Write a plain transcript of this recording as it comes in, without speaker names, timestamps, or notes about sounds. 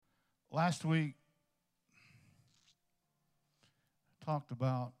Last week, talked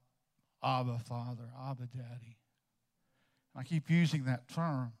about Abba Father, Abba Daddy. I keep using that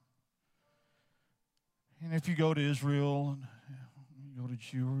term. And if you go to Israel and you go to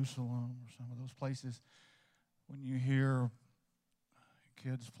Jerusalem or some of those places, when you hear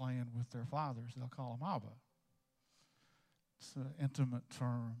kids playing with their fathers, they'll call them Abba. It's an intimate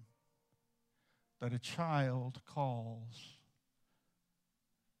term that a child calls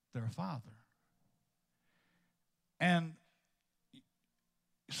their father. And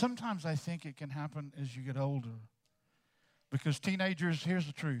sometimes I think it can happen as you get older. Because teenagers, here's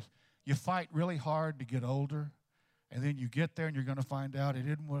the truth. You fight really hard to get older, and then you get there and you're going to find out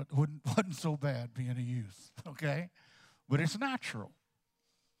it wasn't so bad being a youth, okay? But it's natural.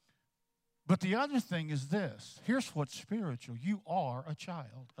 But the other thing is this. Here's what's spiritual. You are a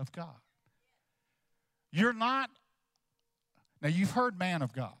child of God. You're not, now you've heard man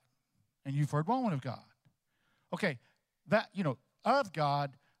of God, and you've heard woman of God. Okay, that, of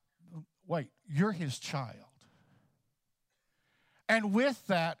God, wait, you're his child. And with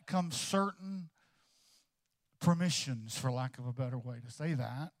that comes certain permissions, for lack of a better way to say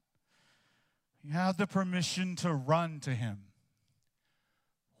that. You have the permission to run to him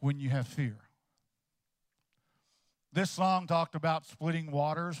when you have fear. This song talked about splitting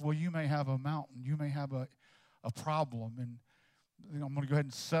waters. Well, you may have a mountain. You may have a problem. And I'm going to go ahead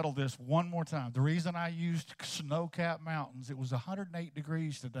and settle this one more time. The reason I used snow-capped mountains, it was 108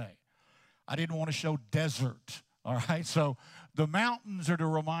 degrees today. I didn't want to show desert. All right, so the mountains are to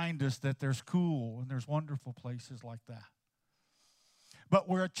remind us that there's cool and there's wonderful places like that. But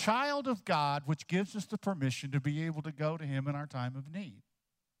we're a child of God, which gives us the permission to be able to go to him in our time of need.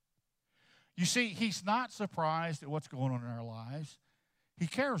 You see, he's not surprised at what's going on in our lives. He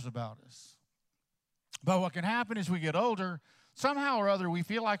cares about us. But what can happen is we get older, somehow or other we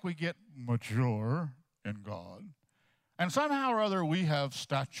feel like we get mature in God. And somehow or other we have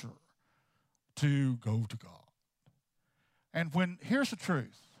stature to go to God. And here's the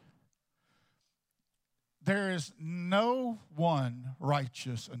truth. There is no one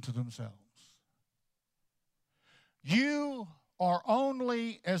righteous unto themselves. You are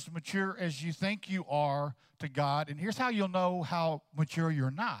only as mature as you think you are to God. And here's how you'll know how mature you're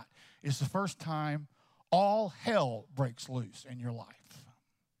not. It's the first time all hell breaks loose in your life.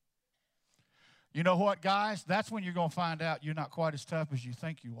 You know what, guys? That's when you're going to find out you're not quite as tough as you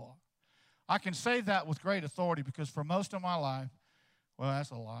think you are. I can say that with great authority because for most of my life, well,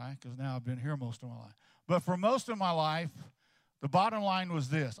 that's a lie because now I've been here most of my life. But for most of my life, the bottom line was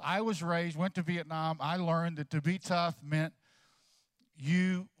this. I was raised, went to Vietnam. I learned that to be tough meant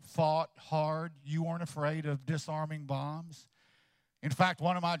you fought hard. You weren't afraid of disarming bombs. In fact,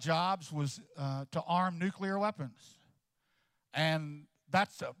 one of my jobs was to arm nuclear weapons. And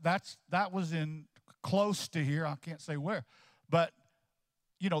that was in close to here. I can't say where. But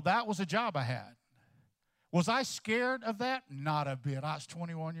that was a job I had. Was I scared of that? Not a bit. I was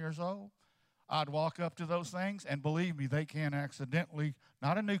 21 years old. I'd walk up to those things, and believe me, they can accidentally,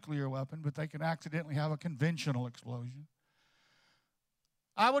 not a nuclear weapon, but they can accidentally have a conventional explosion.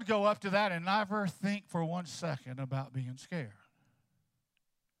 I would go up to that and never think for 1 second about being scared.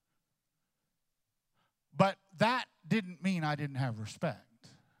 But that didn't mean I didn't have respect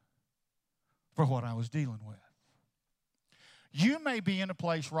for what I was dealing with. You may be in a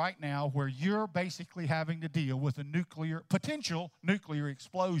place right now where you're basically having to deal with a potential nuclear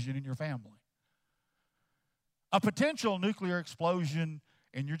explosion in your family. A potential nuclear explosion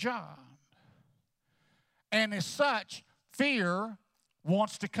in your job. And as such, fear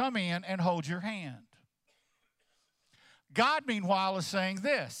wants to come in and hold your hand. God, meanwhile, is saying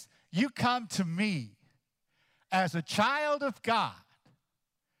this. You come to me as a child of God,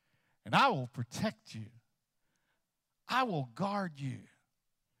 and I will protect you. I will guard you.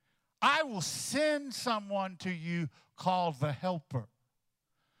 I will send someone to you called the helper.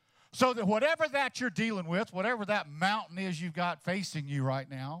 So that whatever that you're dealing with, whatever that mountain is you've got facing you right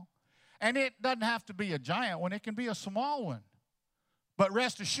now, and it doesn't have to be a giant one, it can be a small one. But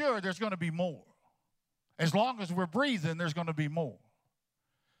rest assured, there's going to be more. As long as we're breathing, there's going to be more.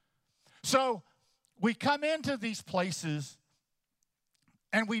 So we come into these places,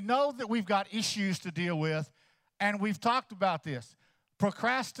 and we know that we've got issues to deal with. And we've talked about this.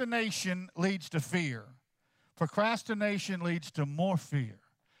 Procrastination leads to fear. Procrastination leads to more fear.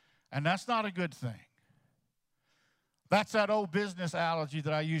 And that's not a good thing. That's that old business analogy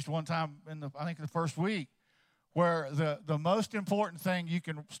that I used one time in the first week, where the most important thing you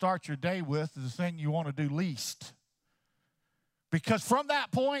can start your day with is the thing you want to do least. Because from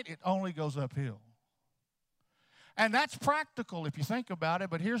that point, it only goes uphill. And that's practical if you think about it,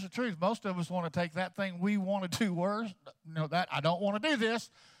 but here's the truth. Most of us want to take that thing we want to do worse. That I don't want to do this.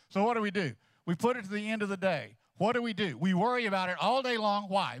 So what do? We put it to the end of the day. What do? We worry about it all day long.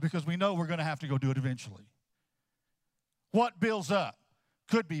 Why? Because we know we're going to have to go do it eventually. What builds up?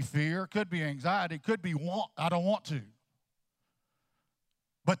 Could be fear, could be anxiety, could be I don't want to.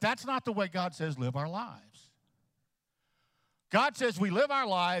 But that's not the way God says live our lives. God says we live our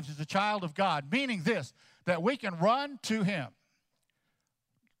lives as a child of God, meaning this, that we can run to Him.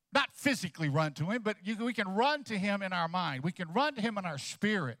 Not physically run to Him, but we can run to Him in our mind. We can run to Him in our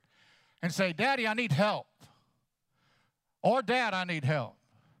spirit and say, Daddy, I need help. Or Dad, I need help.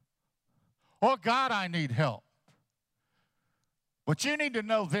 Or God, I need help. But you need to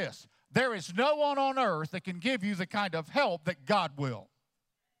know this. There is no one on earth that can give you the kind of help that God will.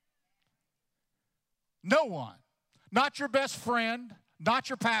 No one. Not your best friend, not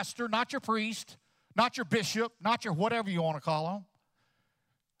your pastor, not your priest, not your bishop, not your whatever you want to call them.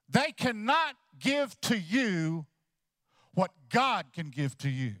 They cannot give to you what God can give to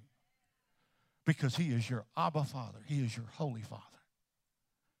you. Because He is your Abba Father. He is your Holy Father.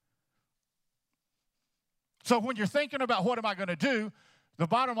 So when you're thinking about what am I going to do, the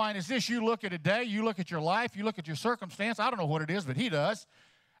bottom line is this. You look at a day, you look at your life, you look at your circumstance. I don't know what it is, but He does.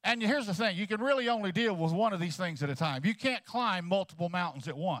 And here's the thing. You can really only deal with one of these things at a time. You can't climb multiple mountains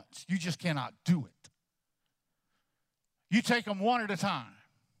at once. You just cannot do it. You take them one at a time.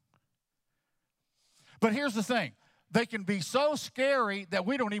 But here's the thing. They can be so scary that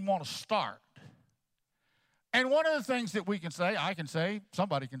we don't even want to start. And one of the things that we can say, I can say,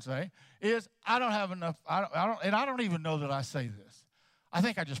 somebody can say, is I don't have enough, and I don't even know that I say this. I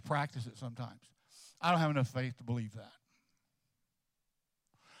think I just practice it sometimes. I don't have enough faith to believe that.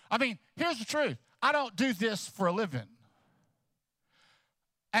 I mean, here's the truth. I don't do this for a living.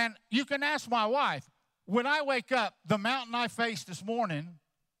 And you can ask my wife, when I wake up, the mountain I faced this morning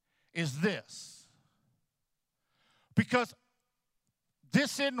is this. Because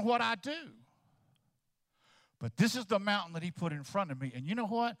this isn't what I do. But this is the mountain that He put in front of me. And you know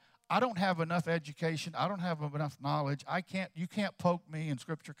what? I don't have enough education. I don't have enough knowledge. You can't poke me and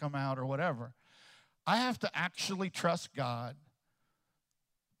Scripture come out or whatever. I have to actually trust God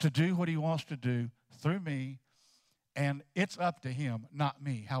to do what He wants to do through me. And it's up to Him, not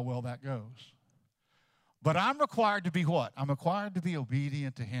me, how well that goes. But I'm required to be what? I'm required to be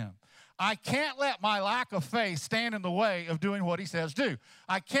obedient to Him. I can't let my lack of faith stand in the way of doing what He says do.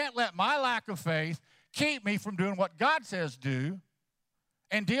 I can't let my lack of faith keep me from doing what God says do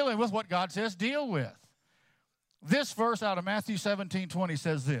and dealing with what God says deal with. This verse out of Matthew 17:20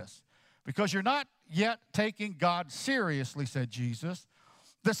 says this, because you're not yet taking God seriously, said Jesus.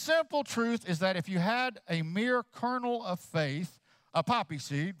 The simple truth is that if you had a mere kernel of faith, a poppy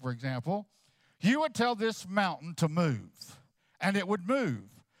seed, for example, you would tell this mountain to move, and it would move.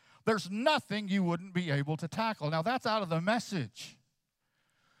 There's nothing you wouldn't be able to tackle. Now, that's out of the Message.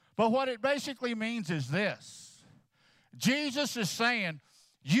 But what it basically means is this. Jesus is saying,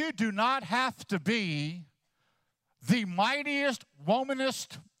 you do not have to be the mightiest,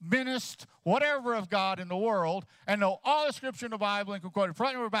 womanist, minister, whatever of God in the world, and know all the Scripture in the Bible and can quote it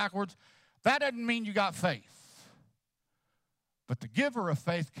front and backwards. That doesn't mean you got faith. But the giver of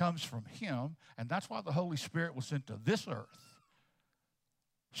faith comes from Him, and that's why the Holy Spirit was sent to this earth,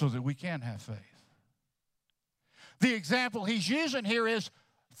 so that we can have faith. The example He's using here is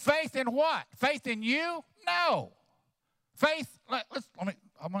faith in what? Faith in you? No. Faith, I'm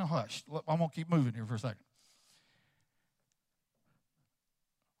going to hush. I'm going to keep moving here for a second.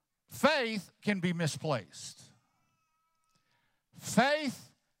 Faith can be misplaced.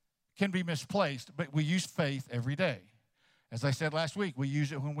 Faith can be misplaced, but we use faith every day. As I said last week, we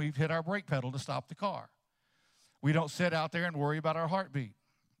use it when we hit our brake pedal to stop the car. We don't sit out there and worry about our heartbeat.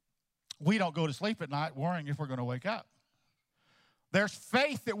 We don't go to sleep at night worrying if we're going to wake up. There's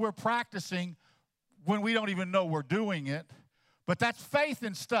faith that we're practicing when we don't even know we're doing it, but that's faith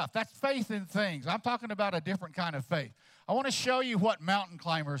in stuff. That's faith in things. I'm talking about a different kind of faith. I want to show you what mountain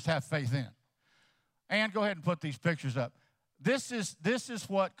climbers have faith in. And go ahead and put these pictures up. This is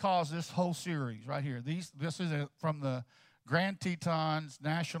what caused this whole series right here. This is from the Grand Tetons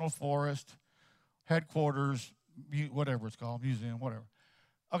National Forest headquarters, whatever it's called, museum, whatever.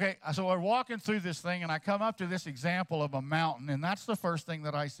 Okay, so we're walking through this thing, and I come up to this example of a mountain, and that's the first thing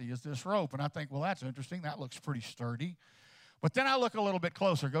that I see is this rope. And I think, well, that's interesting. That looks pretty sturdy. But then I look a little bit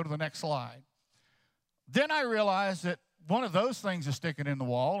closer. Go to the next slide. Then I realize that one of those things is sticking in the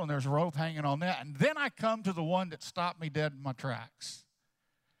wall, and there's a rope hanging on that. And then I come to the one that stopped me dead in my tracks.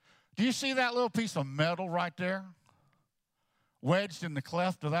 Do you see that little piece of metal right there? Wedged in the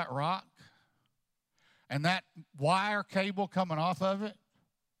cleft of that rock? and that wire cable coming off of it?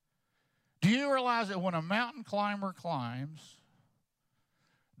 Do you realize that when a mountain climber climbs,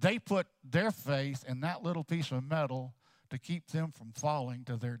 they put their faith in that little piece of metal to keep them from falling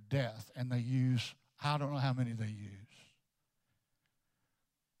to their death, and they use, I don't know how many they use,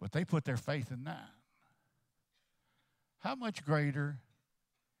 but they put their faith in that. How much greater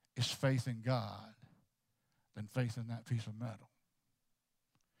is faith in God than faith in that piece of metal?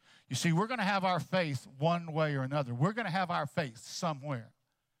 You see, we're going to have our faith one way or another. We're going to have our faith somewhere.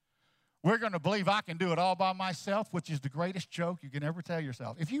 We're going to believe I can do it all by myself, which is the greatest joke you can ever tell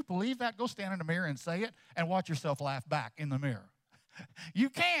yourself. If you believe that, go stand in the mirror and say it and watch yourself laugh back in the mirror. You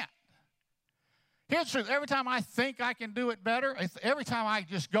can't. Here's the truth. Every time I think I can do it better, every time I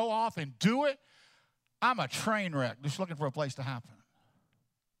just go off and do it, I'm a train wreck just looking for a place to happen.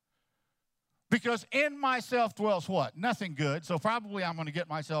 Because in myself dwells what? Nothing good. So probably I'm going to get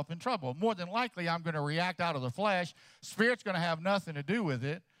myself in trouble. More than likely, I'm going to react out of the flesh. Spirit's going to have nothing to do with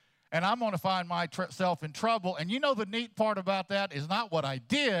it. And I'm going to find myself in trouble. And you know the neat part about that is not what I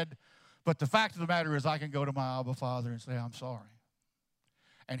did, but the fact of the matter is I can go to my Abba Father and say, I'm sorry.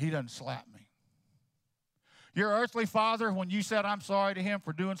 And he doesn't slap me. Your earthly father, when you said I'm sorry to him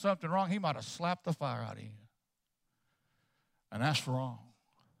for doing something wrong, he might have slapped the fire out of you. And that's wrong.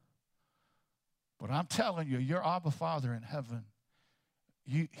 But I'm telling you, your Abba Father in heaven,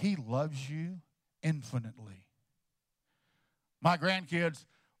 he loves you infinitely. My grandkids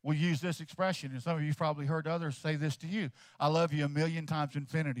will use this expression, and some of you have probably heard others say this to you. I love you 1,000,000 times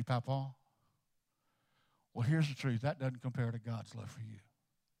infinity, Papa. Well, here's the truth. That doesn't compare to God's love for you.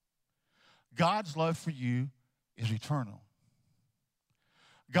 God's love for you is eternal.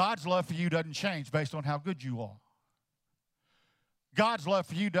 God's love for you doesn't change based on how good you are. God's love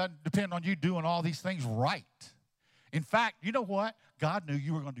for you doesn't depend on you doing all these things right. In fact, you know what? God knew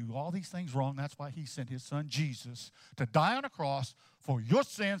you were going to do all these things wrong. That's why he sent his son Jesus to die on a cross for your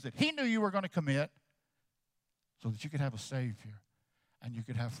sins that he knew you were going to commit so that you could have a Savior and you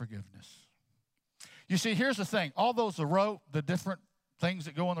could have forgiveness. You see, here's the thing. All those the different things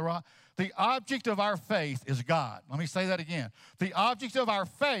that go in the rock, the object of our faith is God. Let me say that again. The object of our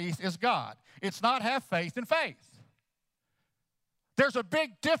faith is God. It's not have faith in faith. There's a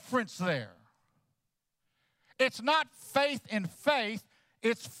big difference there. It's not faith in faith,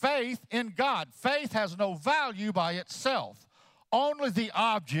 it's faith in God. Faith has no value by itself. Only the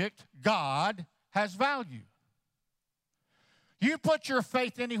object, God, has value. You put your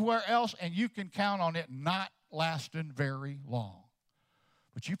faith anywhere else and you can count on it not lasting very long.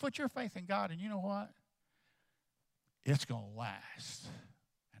 But you put your faith in God and you know what? It's going to last.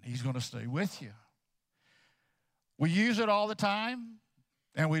 And he's going to stay with you. We use it all the time,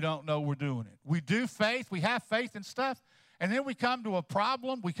 and we don't know we're doing it. We do faith, we have faith in stuff, and then we come to a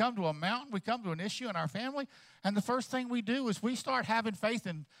problem, we come to a mountain, we come to an issue in our family, and the first thing we do is we start having faith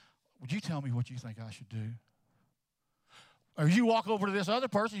in, would you tell me what you think I should do? Or you walk over to this other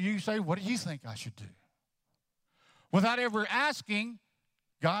person, you say, what do you think I should do? Without ever asking,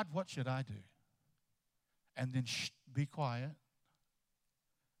 God, what should I do? And then be quiet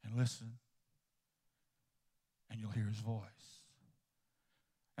and listen. And you'll hear his voice.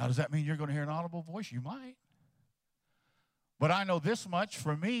 Now, does that mean you're going to hear an audible voice? You might. But I know this much.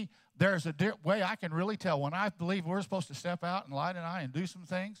 For me, there's a way I can really tell when I believe we're supposed to step out and Light and I and do some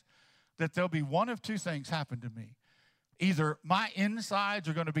things, that there'll be one of two things happen to me. Either my insides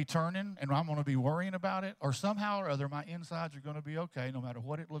are going to be turning and I'm going to be worrying about it, or somehow or other my insides are going to be okay no matter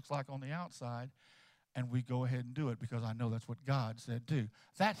what it looks like on the outside, and we go ahead and do it because I know that's what God said do.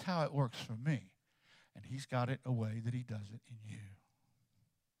 That's how it works for me. And he's got it a way that he does it in you.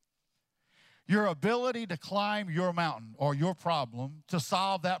 Your ability to climb your mountain or your problem, to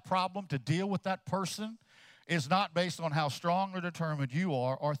solve that problem, to deal with that person, is not based on how strong or determined you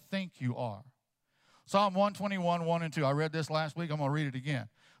are or think you are. Psalm 121, 1 and 2. I read this last week. I'm going to read it again.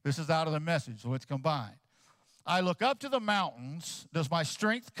 This is out of the Message, so it's combined. I look up to the mountains. Does my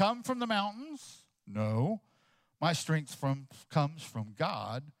strength come from the mountains? No. My strength comes from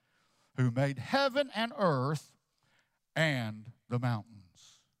God, who made heaven and earth and the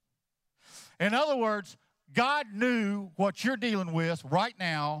mountains. In other words, God knew what you're dealing with right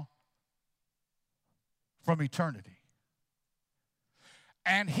now from eternity.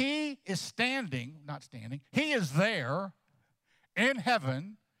 And he is he is there in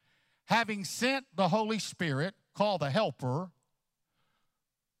heaven, having sent the Holy Spirit, called the Helper,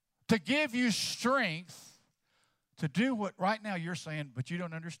 to give you strength to do what right now you're saying, but you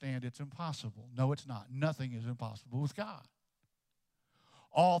don't understand, it's impossible. No, it's not. Nothing is impossible with God.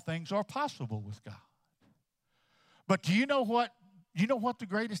 All things are possible with God. But do you know what the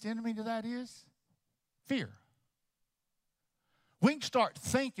greatest enemy to that is? Fear. We can start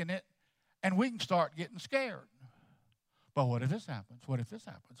thinking it, and we can start getting scared. But what if this happens? What if this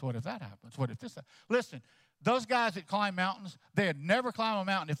happens? What if that happens? What if this happens? Listen, those guys that climb mountains, they'd never climb a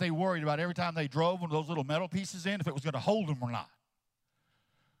mountain if they worried about every time they drove one of those little metal pieces in, if it was going to hold them or not.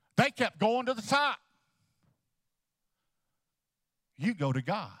 They kept going to the top. You go to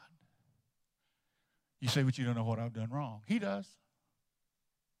God. You say, but you don't know what I've done wrong. He does.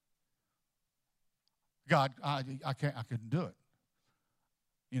 God, I couldn't do it.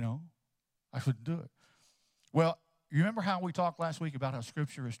 You know, I couldn't do it. Well, you remember how we talked last week about how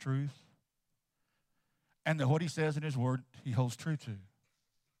Scripture is truth? And that what he says in his word, he holds true to.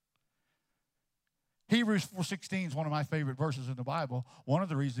 Hebrews 4:16 is one of my favorite verses in the Bible. One of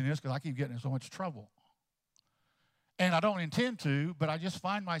the reasons is because I keep getting in so much trouble. And I don't intend to, but I just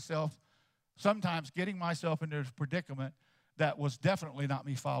find myself sometimes getting myself into a predicament that was definitely not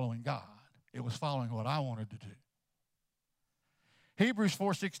me following God. It was following what I wanted to do. Hebrews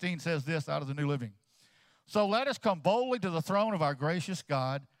 4:16 says this out of the New Living. So let us come boldly to the throne of our gracious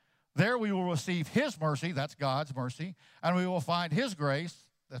God. There we will receive his mercy, that's God's mercy, and we will find his grace,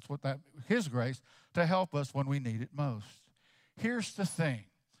 his grace, to help us when we need it most. Here's the thing.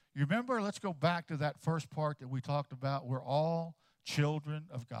 You remember, let's go back to that first part that we talked about. We're all children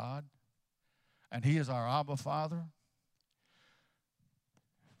of God, and he is our Abba Father.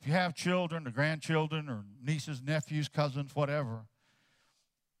 If you have children or grandchildren or nieces, nephews, cousins, whatever,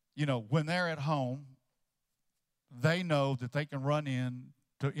 you know, when they're at home, they know that they can run in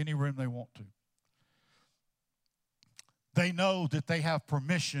to any room they want to. They know that they have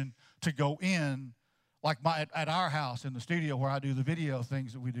permission to go in, like at our house in the studio where I do the video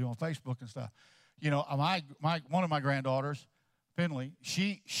things that we do on Facebook and stuff. You know, one of my granddaughters, Finley,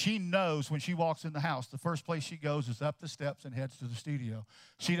 she knows when she walks in the house, the first place she goes is up the steps and heads to the studio.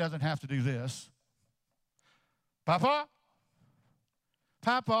 She doesn't have to do this. Papa,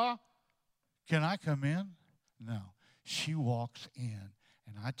 can I come in? No. She walks in,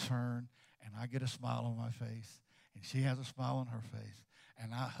 and I turn, and I get a smile on my face, and she has a smile on her face,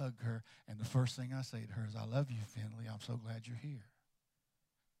 and I hug her, and the first thing I say to her is, I love you, Finley. I'm so glad you're here.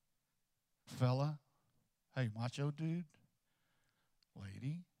 Fella, hey, macho dude,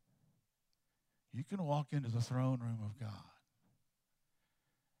 lady, you can walk into the throne room of God,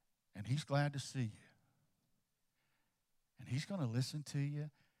 and he's glad to see you, and he's going to listen to you,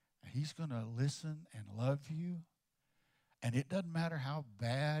 and he's going to listen and love you. And it doesn't matter how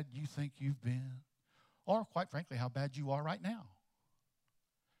bad you think you've been, or quite frankly, how bad you are right now.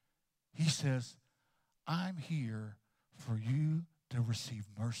 He says, I'm here for you to receive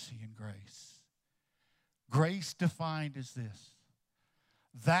mercy and grace. Grace defined as this: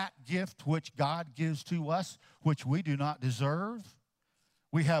 that gift which God gives to us, which we do not deserve,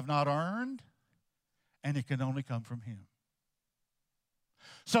 we have not earned, and it can only come from him.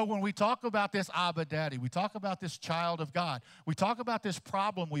 So when we talk about this Abba Daddy, we talk about this child of God, we talk about this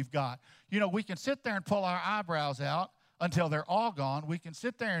problem we've got, you know, we can sit there and pull our eyebrows out until they're all gone. We can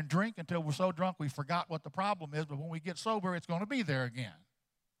sit there and drink until we're so drunk we forgot what the problem is, but when we get sober, it's going to be there again.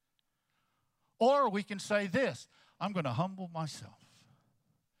 Or we can say this: I'm going to humble myself.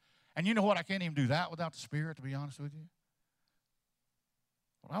 And you know what? I can't even do that without the Spirit, to be honest with you.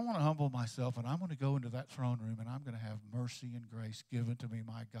 But I want to humble myself, and I'm going to go into that throne room, and I'm going to have mercy and grace given to me,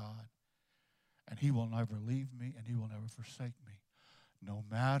 my God. And he will never leave me, and he will never forsake me, no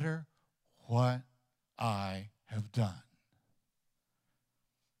matter what I have done.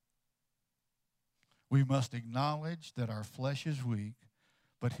 We must acknowledge that our flesh is weak,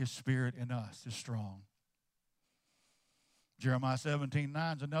 but his Spirit in us is strong. Jeremiah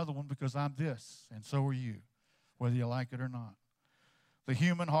 17:9 is another one, because I'm this, and so are you, whether you like it or not. The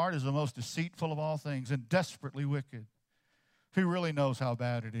human heart is the most deceitful of all things and desperately wicked. Who really knows how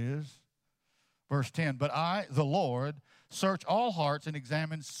bad it is? Verse 10, but I, the Lord, search all hearts and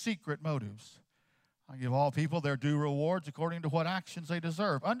examine secret motives. I give all people their due rewards according to what actions they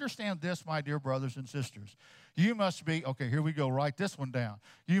deserve. Understand this, my dear brothers and sisters. You must be, okay, here we go, write this one down.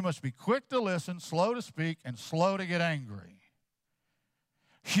 You must be quick to listen, slow to speak, and slow to get angry.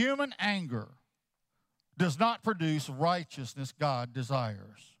 Human anger does not produce righteousness God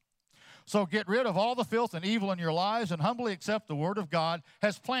desires. So get rid of all the filth and evil in your lives and humbly accept the word of God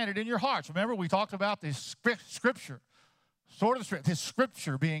has planted in your hearts. Remember, we talked about this scripture, this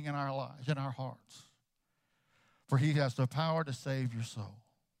scripture being in our lives, in our hearts. For he has the power to save your soul.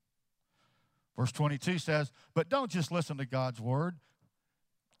 Verse 22 says, but don't just listen to God's word.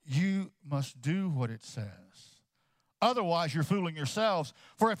 You must do what it says. Otherwise, you're fooling yourselves.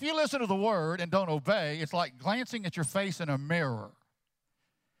 For if you listen to the word and don't obey, it's like glancing at your face in a mirror.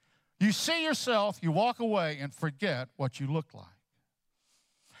 You see yourself, you walk away and forget what you look like.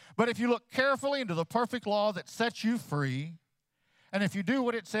 But if you look carefully into the perfect law that sets you free, and if you do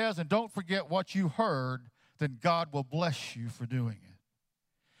what it says and don't forget what you heard, then God will bless you for doing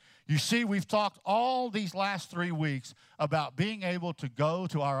it. You see, we've talked all these last 3 weeks about being able to go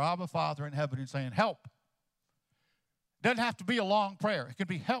to our Abba Father in heaven and saying, help. Doesn't have to be a long prayer. It can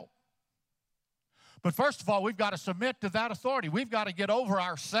be help. But first of all, we've got to submit to that authority. We've got to get over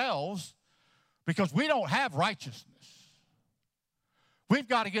ourselves because we don't have righteousness. We've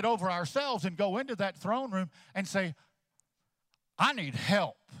got to get over ourselves and go into that throne room and say, I need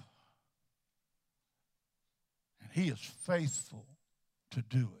help. And He is faithful to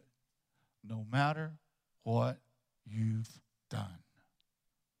do it, no matter what you've done.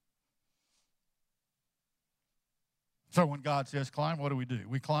 So when God says climb, what do?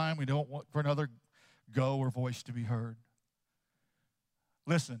 We climb. We don't want for another go or voice to be heard.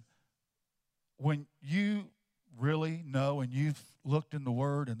 Listen, when you really know and you've looked in the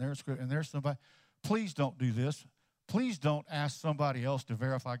Word and there's somebody, please don't do this. Please don't ask somebody else to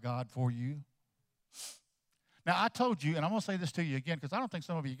verify God for you. Now, I told you, and I'm going to say this to you again because I don't think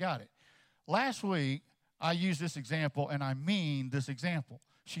some of you got it. Last week, I used this example, and I mean this example.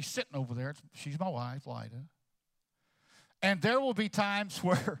 She's sitting over there. She's my wife, Lyda. And there will be times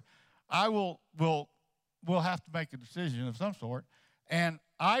where I will have to make a decision of some sort, and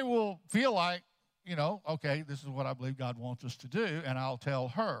I will feel like, okay, this is what I believe God wants us to do, and I'll tell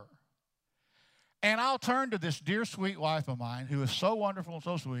her. And I'll turn to this dear, sweet wife of mine who is so wonderful and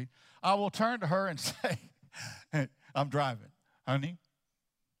so sweet. I will turn to her and say, I'm driving. Honey,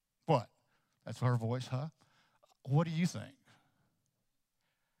 what? That's her voice, huh? What do you think?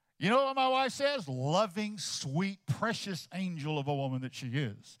 You know what my wife says? Loving, sweet, precious angel of a woman that she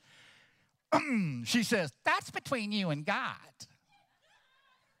is. She says, that's between you and God.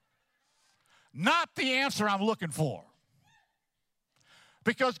 Not the answer I'm looking for.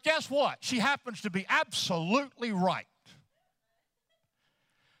 Because guess what? She happens to be absolutely right.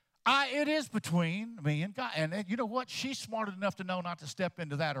 It is between me and God. And you know what? She's smart enough to know not to step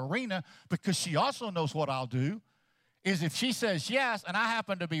into that arena because she also knows what I'll do is if she says yes and I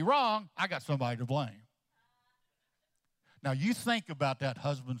happen to be wrong, I got somebody to blame. Now, you think about that,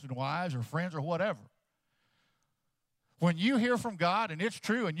 husbands and wives or friends or whatever. When you hear from God and it's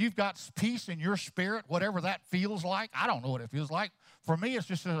true and you've got peace in your spirit, whatever that feels like, I don't know what it feels like. For me, it's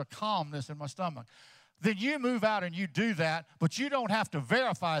just a calmness in my stomach. Then you move out and you do that, but you don't have to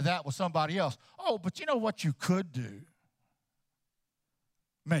verify that with somebody else. Oh, but you know what you could do?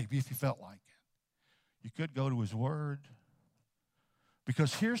 Maybe if you felt like it. You could go to His Word.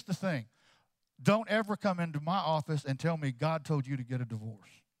 Because here's the thing. Don't ever come into my office and tell me God told you to get a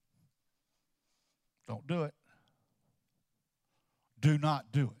divorce. Don't do it. Do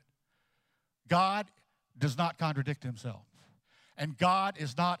not do it. God does not contradict Himself. And God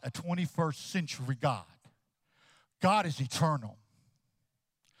is not a 21st century God. God is eternal.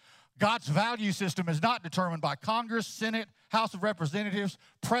 God's value system is not determined by Congress, Senate, House of Representatives,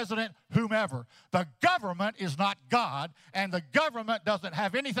 President, whomever. The government is not God, and the government doesn't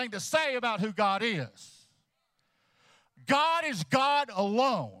have anything to say about who God is. God is God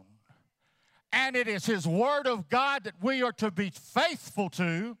alone, and it is His Word of God that we are to be faithful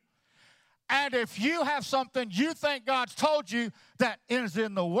to. And if you have something you think God's told you that is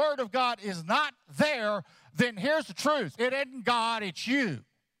in the Word of God is not there, then here's the truth. It isn't God, it's you.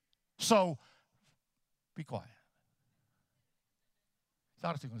 So, be quiet. I thought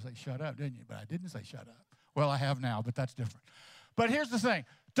I was going to say shut up, didn't you? But I didn't say shut up. Well, I have now, but that's different. But here's the thing.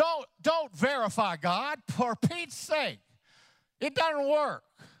 Don't verify God for Pete's sake. It doesn't work.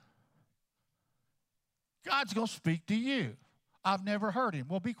 God's going to speak to you. I've never heard Him.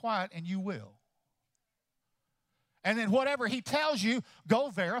 Well, be quiet and you will. And then whatever He tells you,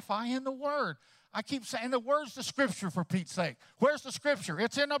 go verify in the Word. I keep saying the Word's the Scripture for Pete's sake. Where's the Scripture?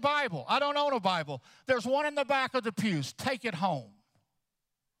 It's in the Bible. I don't own a Bible. There's one in the back of the pews. Take it home.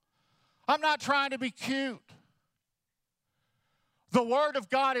 I'm not trying to be cute. The Word of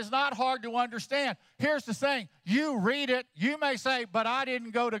God is not hard to understand. Here's the thing. You read it. You may say, but I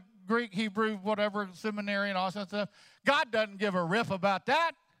didn't go to Greek, Hebrew, whatever, seminary and all that stuff. God doesn't give a rip about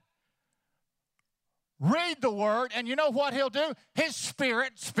that. Read the Word, and you know what He'll do? His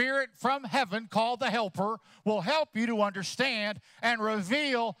Spirit from heaven, called the Helper, will help you to understand and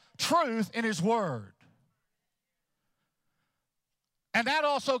reveal truth in His Word. And that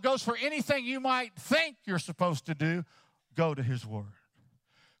also goes for anything you might think you're supposed to do. Go to His Word.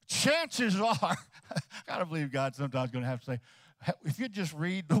 Chances are, I gotta believe God sometimes going to have to say, if you just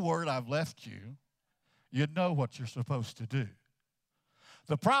read the Word I've left you, you'd know what you're supposed to do.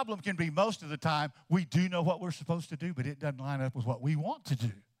 The problem can be most of the time we do know what we're supposed to do, but it doesn't line up with what we want to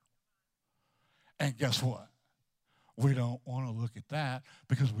do. And guess what? We don't want to look at that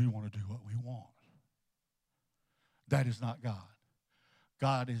because we want to do what we want. That is not God.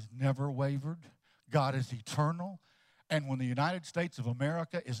 God has never wavered. God is eternal. And when the United States of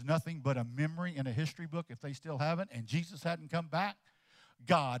America is nothing but a memory in a history book, if they still haven't, and Jesus hadn't come back,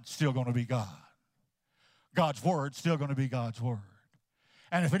 God's still going to be God. God's word's still going to be God's word.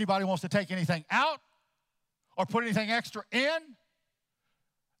 And if anybody wants to take anything out or put anything extra in,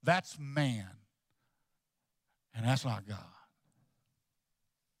 that's man. And that's not God.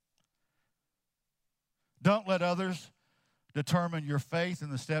 Don't let others determine your faith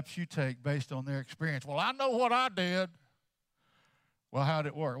and the steps you take based on their experience. Well, I know what I did. Well, how did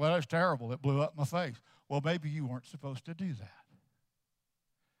it work? Well, it's terrible. It blew up my face. Well, maybe you weren't supposed to do that.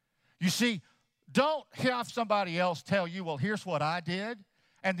 You see, don't have somebody else tell you, well, here's what I did,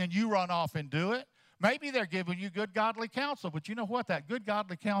 and then you run off and do it. Maybe they're giving you good godly counsel, but you know what? That good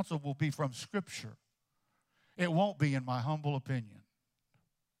godly counsel will be from Scripture. It won't be, in my humble opinion.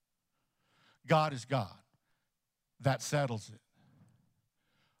 God is God. That settles it.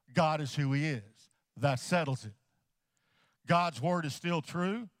 God is who He is. That settles it. God's word is still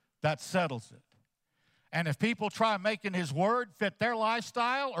true. That settles it. And if people try making His word fit their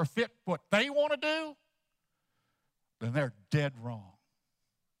lifestyle or fit what they want to do, then they're dead wrong.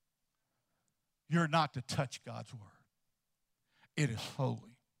 You're not to touch God's word. It is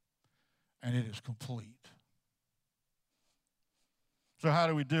holy and it is complete. So how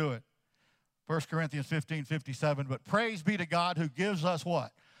do we do it? 1 Corinthians 15:57, but praise be to God who gives us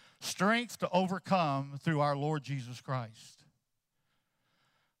what? Strength to overcome through our Lord Jesus Christ.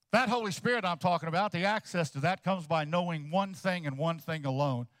 That Holy Spirit I'm talking about, the access to that comes by knowing one thing and one thing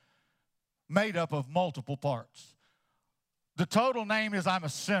alone, made up of multiple parts. The total name is I'm a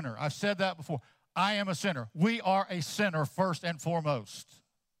sinner. I've said that before. I am a sinner. We are a sinner first and foremost.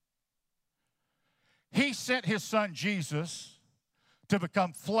 He sent His Son Jesus to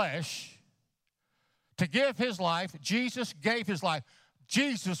become flesh, to give His life. Jesus gave His life.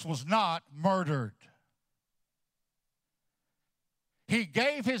 Jesus was not murdered. He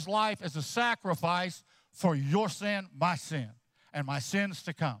gave His life as a sacrifice for your sin, and my sins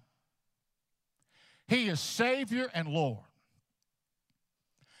to come. He is Savior and Lord.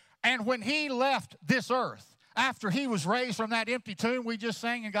 And when He left this earth, after He was raised from that empty tomb we just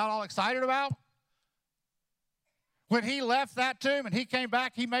sang and got all excited about, when He left that tomb and He came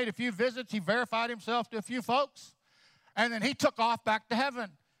back, He made a few visits, He verified Himself to a few folks, and then He took off back to heaven.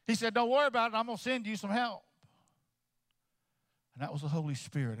 He said, don't worry about it, I'm going to send you some help. And that was the Holy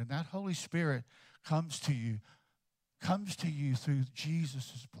Spirit. And that Holy Spirit comes to you through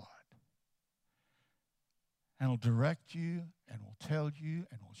Jesus' blood. And will direct you and will tell you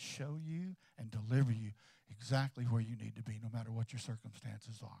and will show you and deliver you exactly where you need to be, no matter what your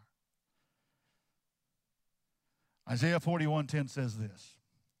circumstances are. Isaiah 41:10 says this.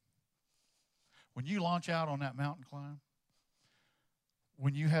 When you launch out on that mountain climb,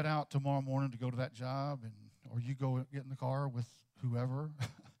 when you head out tomorrow morning to go to that job, or you go get in the car with whoever,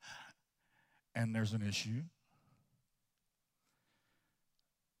 and there's an issue,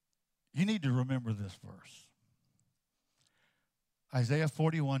 you need to remember this verse. Isaiah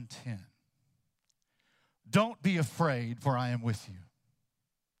 41:10. Don't be afraid, for I am with you.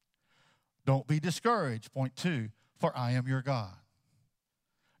 Don't be discouraged, point 2, for I am your God.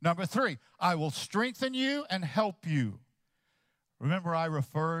 Number 3, I will strengthen you and help you. Remember, I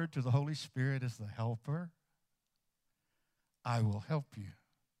referred to the Holy Spirit as the helper. I will help you.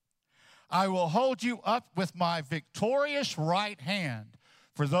 I will hold you up with my victorious right hand.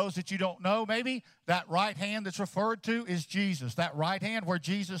 For those that you don't know, maybe that right hand that's referred to is Jesus. That right hand where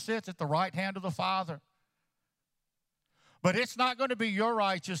Jesus sits at the right hand of the Father. But it's not going to be your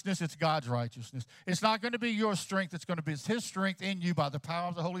righteousness, it's God's righteousness. It's not going to be your strength, it's going to be His strength in you by the power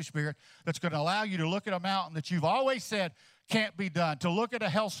of the Holy Spirit that's going to allow you to look at a mountain that you've always said can't be done, to look at a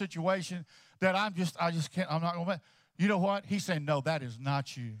health situation that I just can't, I'm not going to. You know what? He's saying, no, that is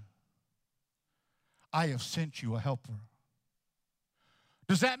not you. I have sent you a helper.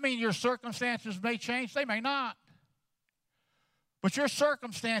 Does that mean your circumstances may change? They may not. But your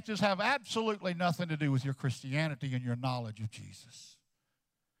circumstances have absolutely nothing to do with your Christianity and your knowledge of Jesus.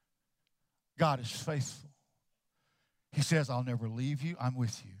 God is faithful. He says, I'll never leave you. I'm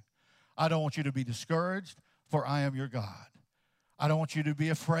with you. I don't want you to be discouraged, for I am your God. I don't want you to be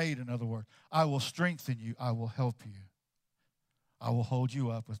afraid, in other words. I will strengthen you. I will help you. I will hold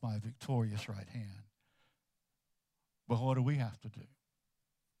you up with my victorious right hand. But what do we have to do?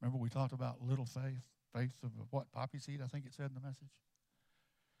 Remember we talked about little faith, faith of what, poppy seed, I think it said in the message?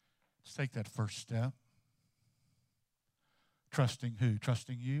 Let's take that first step. Trusting who?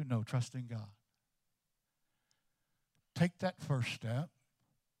 Trusting you? No, trusting God. Take that first step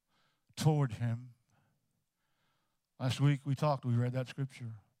toward Him. Last week we read that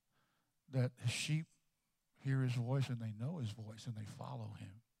scripture, that His sheep hear His voice and they know His voice and they follow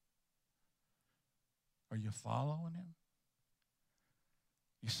Him. Are you following Him?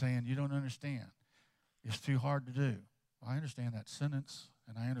 You're saying, you don't understand. It's too hard to do. I understand that sentence,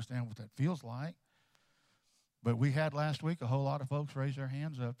 and I understand what that feels like. But we had last week a whole lot of folks raise their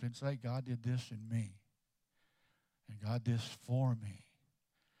hands up and say, God did this in me. And God did this for me.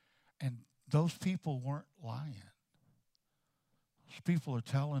 And those people weren't lying. Those people are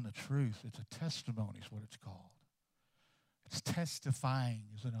telling the truth. It's a testimony is what it's called. It's testifying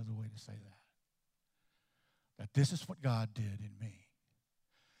is another way to say that. That this is what God did in me.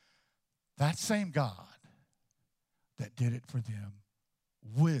 That same God that did it for them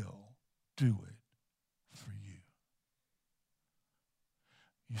will do it for you.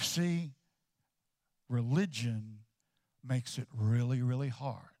 You see, religion makes it really, really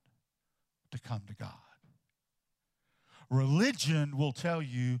hard to come to God. Religion will tell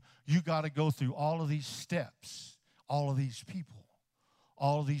you, you got to go through all of these steps, all of these people,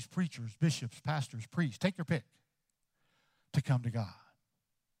 all of these preachers, bishops, pastors, priests, take your pick, to come to God.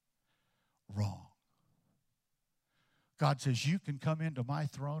 Wrong. God says, you can come into my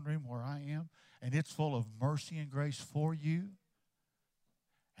throne room where I am, and it's full of mercy and grace for you,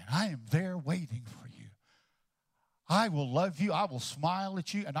 and I am there waiting for you. I will love you, I will smile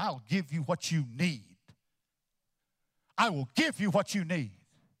at you, and I'll give you what you need. I will give you what you need.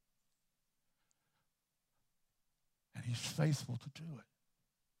 And He's faithful to do it.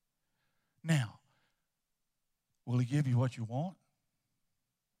 Now, will He give you what you want?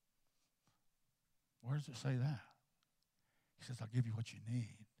 Where does it say that? He says, I'll give you what you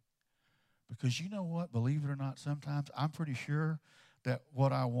need. Because you know what? Believe it or not, sometimes I'm pretty sure that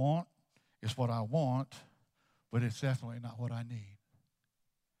what I want is what I want, but it's definitely not what I need.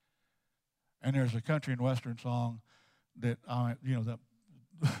 And there's a country and western song that,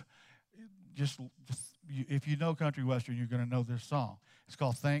 if you know country western, you're going to know this song. It's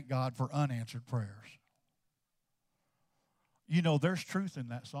called Thank God for Unanswered Prayers. You know, there's truth in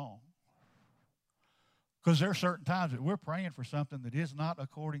that song. Because there are certain times that we're praying for something that is not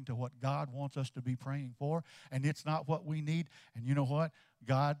according to what God wants us to be praying for, and it's not what we need. And you know what?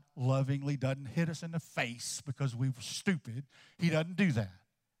 God lovingly doesn't hit us in the face because we were stupid. He doesn't do that.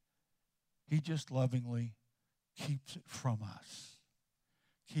 He just lovingly keeps it from us,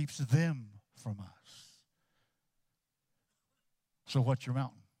 keeps them from us. So what's your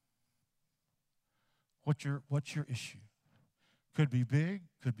mountain? What's your issue? Could be big,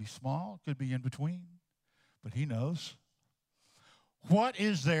 could be small, could be in between. But He knows. What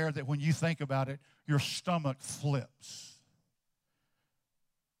is there that when you think about it, your stomach flips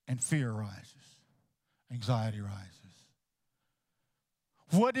and fear rises, anxiety rises?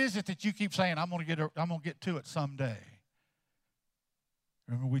 What is it that you keep saying, I'm going to get to it someday?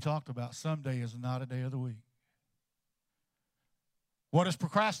 Remember we talked about someday is not a day of the week. What does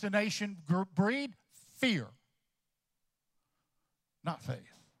procrastination breed? Fear, not faith.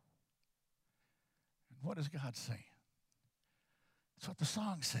 What is God saying? That's what the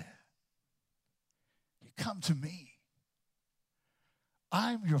song said. You come to me.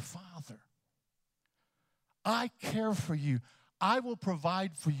 I'm your Father. I care for you. I will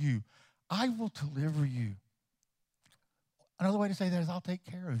provide for you. I will deliver you. Another way to say that is I'll take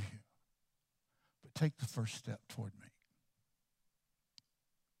care of you. But take the first step toward me.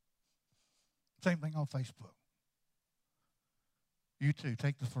 Same thing on Facebook. You too,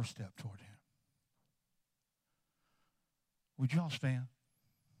 take the first step toward Him. Would you all stand?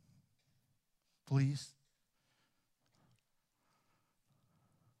 Please.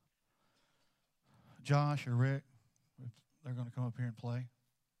 Josh or Rick, they're going to come up here and play.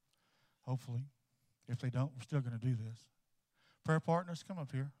 Hopefully. If they don't, we're still going to do this. Prayer partners, come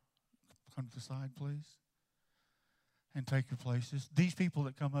up here. Come to the side, please. And take your places. These people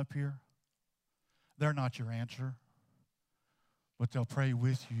that come up here, they're not your answer, but they'll pray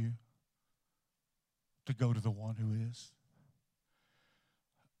with you to go to the one who is.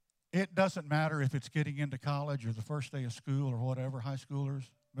 It doesn't matter if it's getting into college or the first day of school or whatever, high schoolers,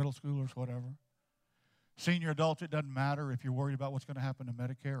 middle schoolers, whatever. Senior adults, it doesn't matter if you're worried about what's going to happen to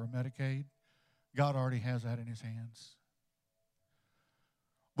Medicare or Medicaid. God already has that in His hands.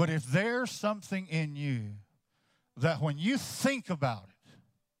 But if there's something in you that when you think about it,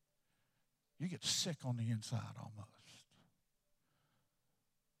 you get sick on the inside almost.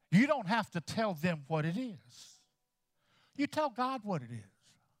 You don't have to tell them what it is. You tell God what it is.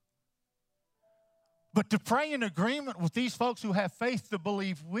 but to pray in agreement with these folks who have faith to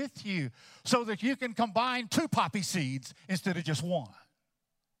believe with you so that you can combine 2 poppy seeds instead of just 1.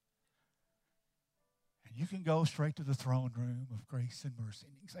 And you can go straight to the throne room of grace and mercy.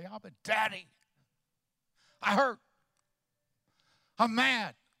 And you can say, Abba, Daddy, I hurt. I'm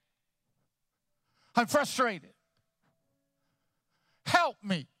mad. I'm frustrated. Help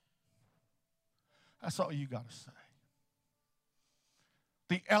me. That's all you got to say.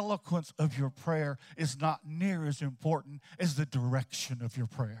 The eloquence of your prayer is not near as important as the direction of your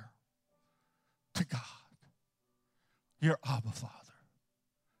prayer to God, your Abba Father.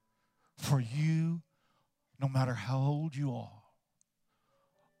 For you, no matter how old you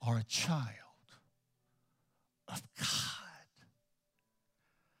are a child of God.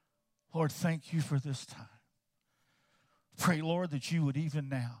 Lord, thank you for this time. Pray, Lord, that you would even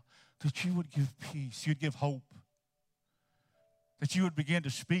now, that you would give peace, you'd give hope, that you would begin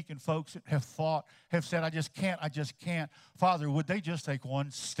to speak in folks that have thought, have said, I just can't. Father, would they just take one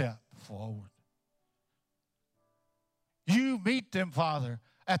step forward? You meet them, Father,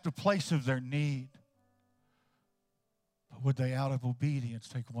 at the place of their need. But would they, out of obedience,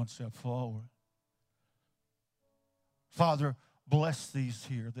 take one step forward? Father, bless these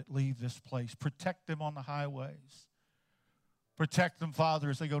here that leave this place. Protect them on the highways. Protect them, Father,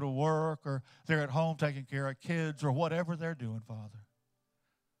 as they go to work or they're at home taking care of kids or whatever they're doing, Father.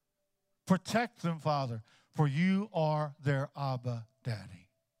 Protect them, Father, for you are their Abba Daddy.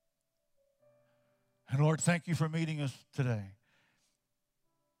 And Lord, thank you for meeting us today.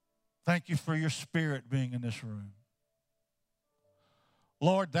 Thank you for your Spirit being in this room.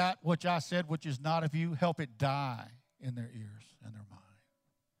 Lord, that which I said, which is not of you, help it die in their ears and their mind.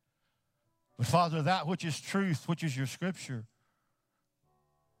 But Father, that which is truth, which is your Scripture,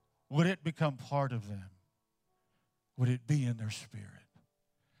 would it become part of them? Would it be in their spirit?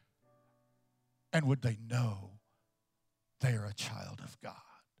 And would they know they are a child of God?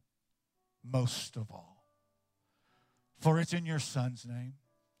 Most of all. For it's in your Son's name,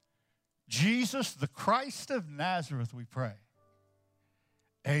 Jesus, the Christ of Nazareth, we pray.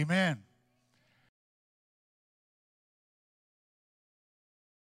 Amen.